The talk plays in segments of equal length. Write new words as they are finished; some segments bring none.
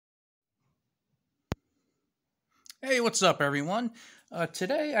Hey, what's up, everyone?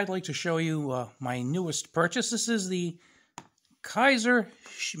 Today, I'd like to show you my newest purchase. This is the Kizer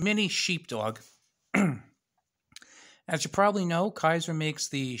Mini Sheepdog. As you probably know, Kizer makes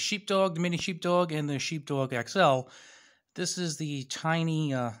the Sheepdog, the Mini Sheepdog, and the Sheepdog XL. This is the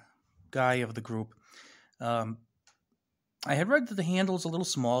tiny guy of the group. I had read that the handle is a little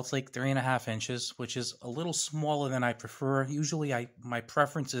small. It's like 3.5 inches, which is a little smaller than I prefer. Usually, my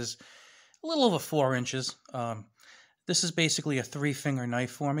preference is a little over 4 inches. This is basically a 3-finger knife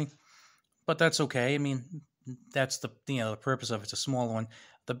for me, but that's okay. I mean, that's the purpose of it. It's a small one.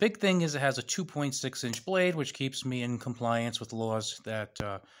 The big thing is it has a 2.6-inch blade, which keeps me in compliance with laws that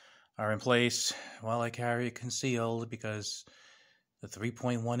are in place while I carry it concealed, because the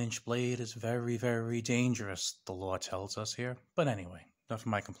 3.1-inch blade is very, very dangerous, the law tells us here. But anyway, enough of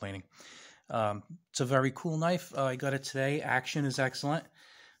my complaining. It's a very cool knife. I got it today. Action is excellent.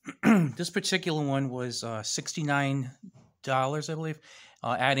 This particular one was $69, I believe,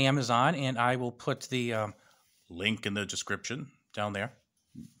 at Amazon, and I will put the link in the description down there.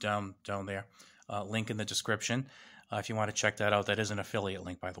 Link in the description if you want to check that out. That is an affiliate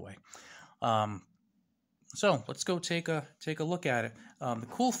link, by the way. So let's go take a look at it. The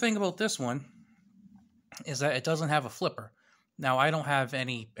cool thing about this one is that it doesn't have a flipper. Now, I don't have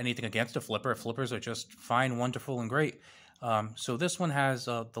anything against a flipper. Flippers are just fine, wonderful, and great. So this one has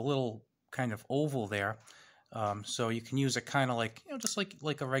the little kind of oval there, so you can use it kind of like, just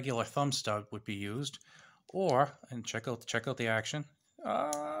like a regular thumb stud would be used, and check out the action.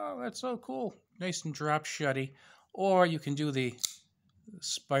 That's so cool, nice and drop shutty. Or you can do the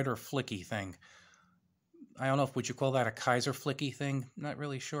spider flicky thing. I don't know would you call that a Kizer flicky thing? Not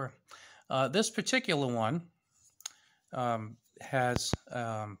really sure. This particular one has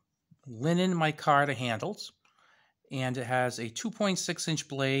linen micarta handles. And it has a 2.6-inch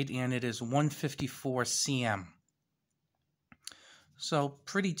blade, and it is 154 cm. So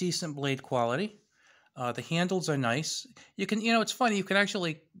pretty decent blade quality. The handles are nice. You can, it's funny, you can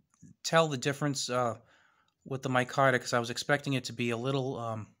actually tell the difference with the micarta, because I was expecting it to be a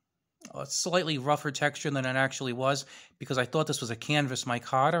little slightly rougher texture than it actually was, because I thought this was a canvas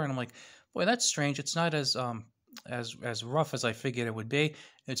micarta, and I'm like, boy, that's strange. It's not as rough as I figured it would be.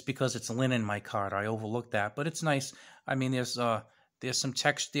 It's because it's linen micarta. I overlooked that, but it's nice. I mean, there's some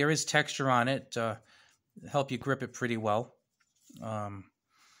texture. There is texture on it to help you grip it pretty well.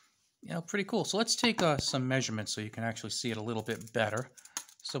 Pretty cool. So let's take some measurements so you can actually see it a little bit better.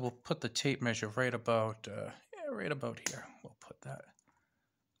 So we'll put the tape measure right about here. We'll put that.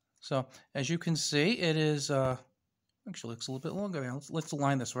 So as you can see, it is actually looks a little bit longer there. Let's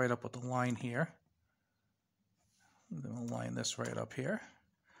line this right up with the line here. I'm going to line this right up here.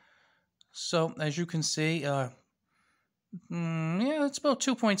 So as you can see, it's about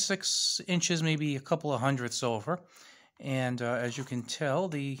 2.6 inches, maybe a couple of hundredths over. And as you can tell,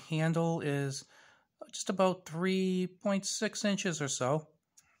 the handle is just about 3.6 inches or so.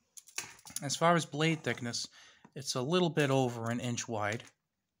 As far as blade thickness, it's a little bit over an inch wide.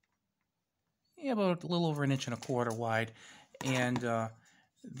 Yeah, about a little over 1.25 inches wide. And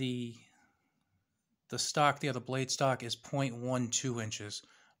the stock there, the blade stock, is 0.12 inches.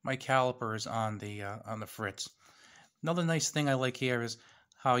 My caliper is on the Fritz. Another nice thing I like here is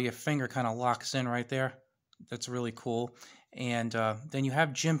how your finger kind of locks in right there. That's really cool. And then you have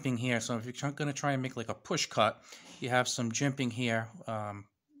jimping here. So if you're going to try and make like a push cut, you have some jimping here,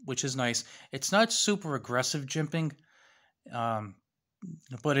 which is nice. It's not super aggressive jimping,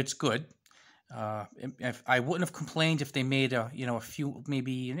 but it's good. If I wouldn't have complained if they made a few,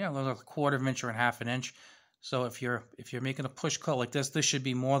 maybe a 1/4 inch or 1/2 inch. So if you're making a push cut like this should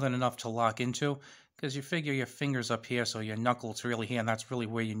be more than enough to lock into, because you figure your fingers up here, so your knuckles really here, and that's really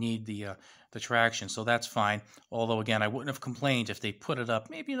where you need the traction. So that's fine. Although again, I wouldn't have complained if they put it up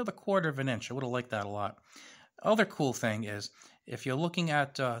maybe another 1/4 inch. I would have liked that a lot. Other cool thing is if you're looking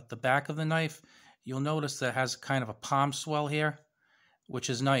at the back of the knife, you'll notice that it has kind of a palm swell here, which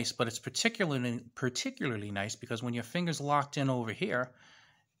is nice, but it's particularly nice because when your finger's locked in over here,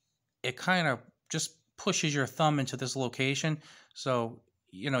 it kind of just pushes your thumb into this location. So,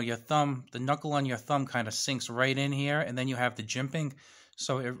 your thumb, the knuckle on your thumb kind of sinks right in here, and then you have the jimping.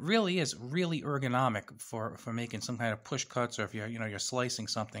 So it really is really ergonomic for making some kind of push cuts, or if you're slicing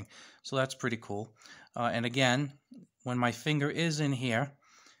something. So that's pretty cool. And again, when my finger is in here,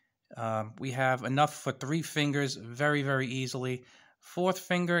 we have enough for 3 fingers very, very easily. 4th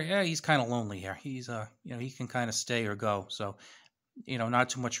finger, yeah, he's kind of lonely here. He's he can kind of stay or go. So, not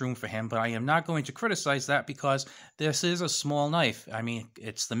too much room for him. But I am not going to criticize that because this is a small knife. I mean,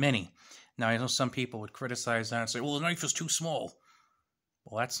 it's the Mini. Now, I know some people would criticize that and say, well, the knife is too small.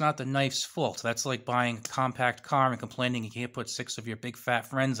 Well, that's not the knife's fault. That's like buying a compact car and complaining you can't put 6 of your big fat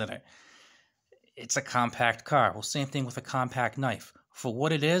friends in it. It's a compact car. Well, same thing with a compact knife. For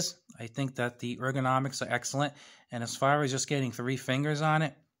what it is, I think that the ergonomics are excellent. And as far as just getting 3 fingers on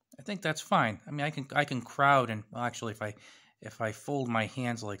it, I think that's fine. I mean, I can crowd and, well, actually, if I fold my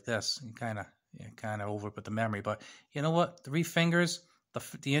hands like this, kind of over with the memory. But you know what? 3 fingers,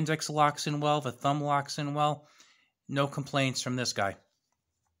 the index locks in well, the thumb locks in well. No complaints from this guy.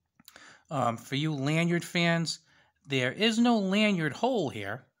 For you lanyard fans, there is no lanyard hole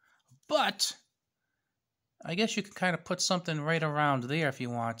here, but I guess you could kind of put something right around there if you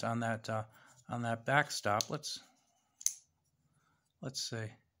want on that backstop. Let's see.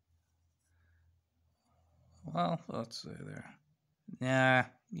 Well, let's see there. Nah,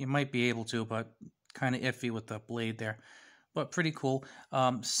 you might be able to, but kind of iffy with the blade there. But pretty cool.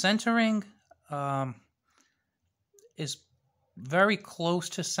 Centering is very close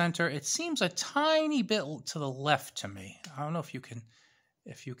to center. It seems a tiny bit to the left to me. I don't know if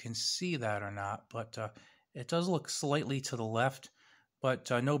you can see that or not, but it does look slightly to the left. But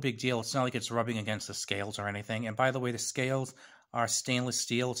no big deal. It's not like it's rubbing against the scales or anything. And by the way, the scales are stainless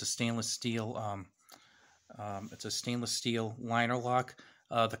steel. It's a stainless steel. It's a stainless steel liner lock.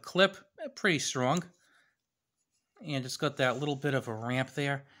 The clip, pretty strong, and it's got that little bit of a ramp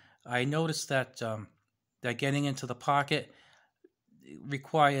there. I noticed that that getting into the pocket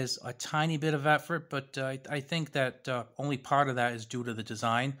requires a tiny bit of effort, but I think that only part of that is due to the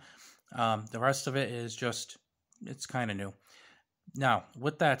design. The rest of it is just, it's kind of new. Now,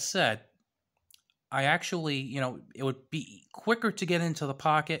 with that said, I actually, it would be quicker to get into the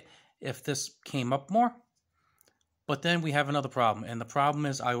pocket if this came up more. But then we have another problem, and the problem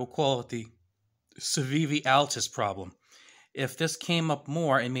is, I will call it the Civivi Altis problem. If this came up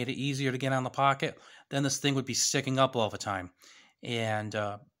more and made it easier to get on the pocket, then this thing would be sticking up all the time. And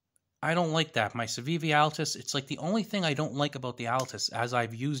I don't like that. My Civivi Altis, it's like the only thing I don't like about the Altis as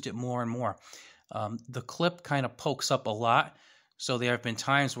I've used it more and more. The clip kind of pokes up a lot. So there have been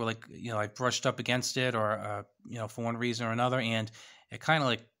times where, like, I've brushed up against it or, for one reason or another, and it kind of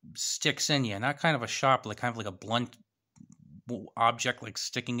like sticks in you. Not kind of a sharp, like kind of like a blunt object like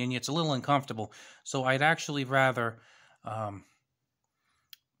sticking in you. It's a little uncomfortable. So I'd actually rather, I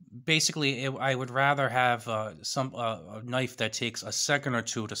would rather have a knife that takes a second or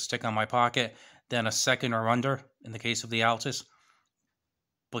two to stick on my pocket than a second or under in the case of the Altis,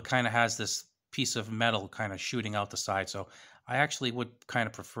 but kind of has this piece of metal kind of shooting out the side. So I actually would kind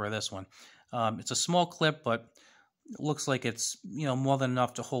of prefer this one. It's a small clip, but it looks like it's more than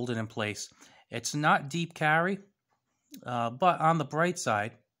enough to hold it in place. It's not deep carry, but on the bright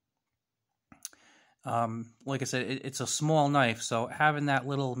side, like I said, it's a small knife, so having that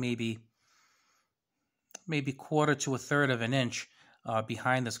little maybe quarter to a third of an inch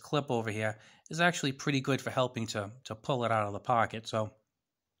behind this clip over here is actually pretty good for helping to pull it out of the pocket. So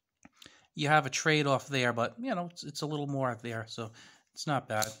you have a trade-off there, but it's a little more there, so it's not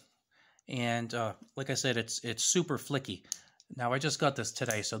bad. And like I said, it's super flicky. Now, I just got this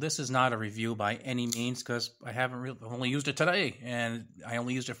today, so this is not a review by any means because I've only used it today, and I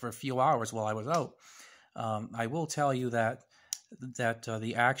only used it for a few hours while I was out. I will tell you that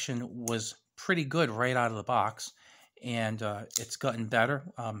the action was pretty good right out of the box, and it's gotten better.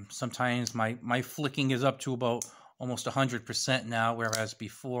 Sometimes my flicking is up to about almost 100% now, whereas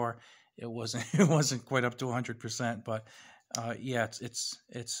before it wasn't quite up to 100%. But yeah,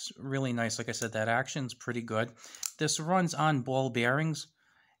 it's really nice. Like I said, that action's pretty good. This runs on ball bearings,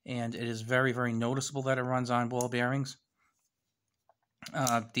 and it is very, very noticeable that it runs on ball bearings.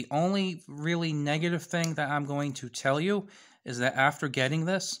 The only really negative thing that I'm going to tell you is that after getting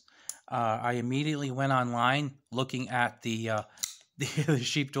this, I immediately went online looking at the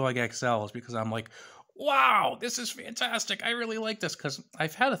Sheepdog XLs because I'm like, wow, this is fantastic. I really like this because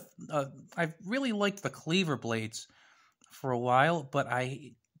I've really liked the cleaver blades for a while, but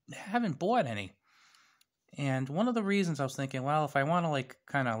I haven't bought any. And one of the reasons I was thinking, well, if I want to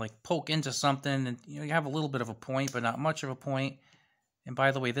kind of poke into something, and you have a little bit of a point, but not much of a point. And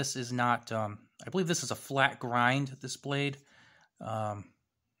by the way, this is not. I believe this is a flat grind. This blade, I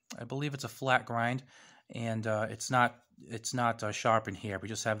believe it's a flat grind, and it's not sharpened here. We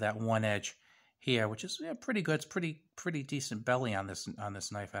just have that one edge here, which is pretty good. It's pretty decent belly on this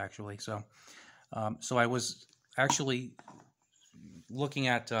knife actually. So, so I was actually looking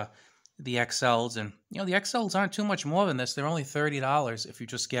at the XLs, and the XLs aren't too much more than this. They're only $30 if you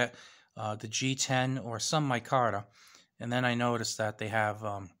just get the G10 or some micarta. And then I noticed that they have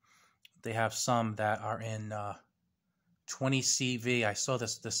some that are in 20 CV. I saw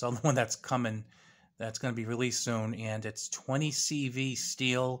this other one that's coming that's going to be released soon, and it's 20 CV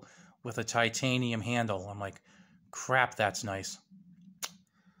steel with a titanium handle. I'm like, crap, that's nice.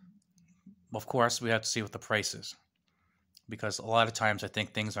 Of course, we have to see what the price is, because a lot of times I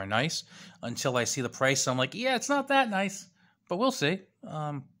think things are nice until I see the price. I'm like, yeah, it's not that nice, but we'll see.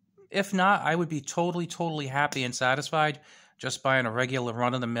 If not, I would be totally happy and satisfied just buying a regular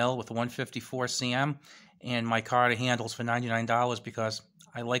run-of-the-mill with 154 cm and micarta handles for $99, because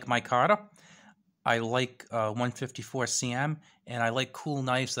I like micarta, I like 154 cm, and I like cool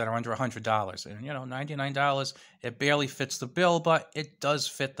knives that are under $100. And, you know, $99, it barely fits the bill, but it does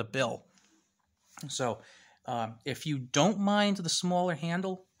fit the bill. So if you don't mind the smaller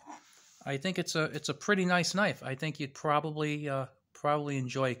handle, I think it's a pretty nice knife. I think you'd probably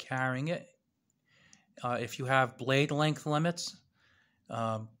enjoy carrying it. If you have blade length limits,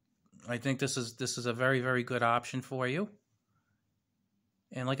 I think this is a very good option for you.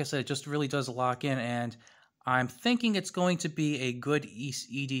 And like I said, it just really does lock in, and I'm thinking it's going to be a good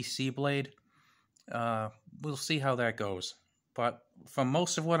EDC blade. We'll see how that goes. But for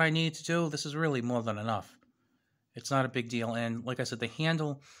most of what I need to do, this is really more than enough. It's not a big deal. And like I said, the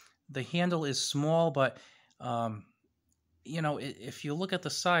handle is small, but you know, if you look at the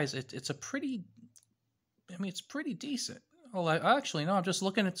size, it's a pretty, I mean, it's pretty decent. Oh, actually, no, I'm just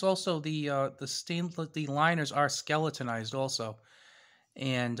looking. It's also the liners are skeletonized also.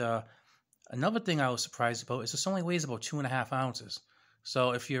 And another thing I was surprised about is this only weighs about 2.5 ounces.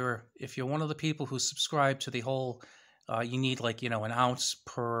 So if you're one of the people who subscribe to the whole, you need, like, you know, an ounce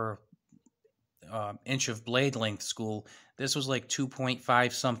per inch of blade length school, this was like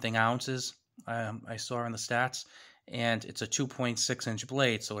 2.5 something ounces. I saw in the stats, and it's a 2.6 inch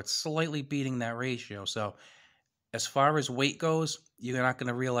blade, so it's slightly beating that ratio. So as far as weight goes, you're not going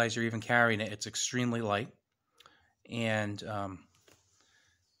to realize you're even carrying it. It's extremely light, and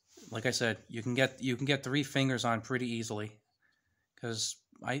like I said, you can get 3 fingers on pretty easily, because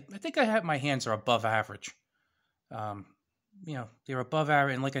I think my hands are above average. You know, they're above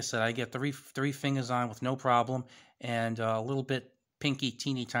average, and like I said, I get three fingers on with no problem, and a little bit pinky,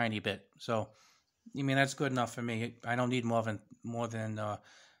 teeny tiny bit. So, I mean, that's good enough for me. I don't need more than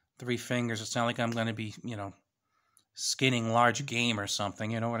 3 fingers. It's not like I'm going to be, you know, skinning large game or something.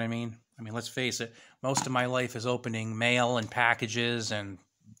 You know what I mean? I mean, let's face it. Most of my life is opening mail and packages and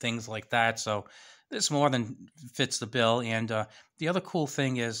things like that. So this more than fits the bill. And the other cool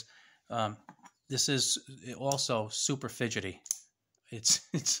thing is, this is also super fidgety. It's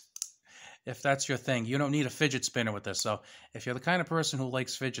if that's your thing, you don't need a fidget spinner with this. So if you're the kind of person who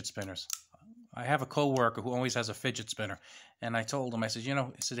likes fidget spinners, I have a coworker who always has a fidget spinner, and I told him, I said, you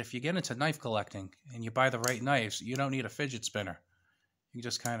know, if you get into knife collecting and you buy the right knives, you don't need a fidget spinner. You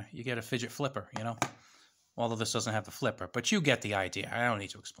just you get a fidget flipper, you know. Although this doesn't have the flipper, but you get the idea. I don't need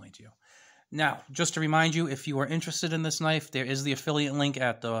to explain to you. Now, just to remind you, if you are interested in this knife, there is the affiliate link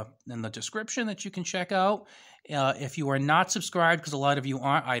in the description that you can check out. If you are not subscribed, because a lot of you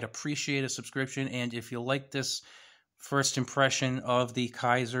aren't, I'd appreciate a subscription. And if you like this first impression of the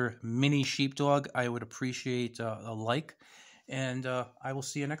Kizer Mini Sheepdog, I would appreciate a like. And I will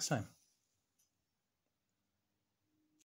see you next time.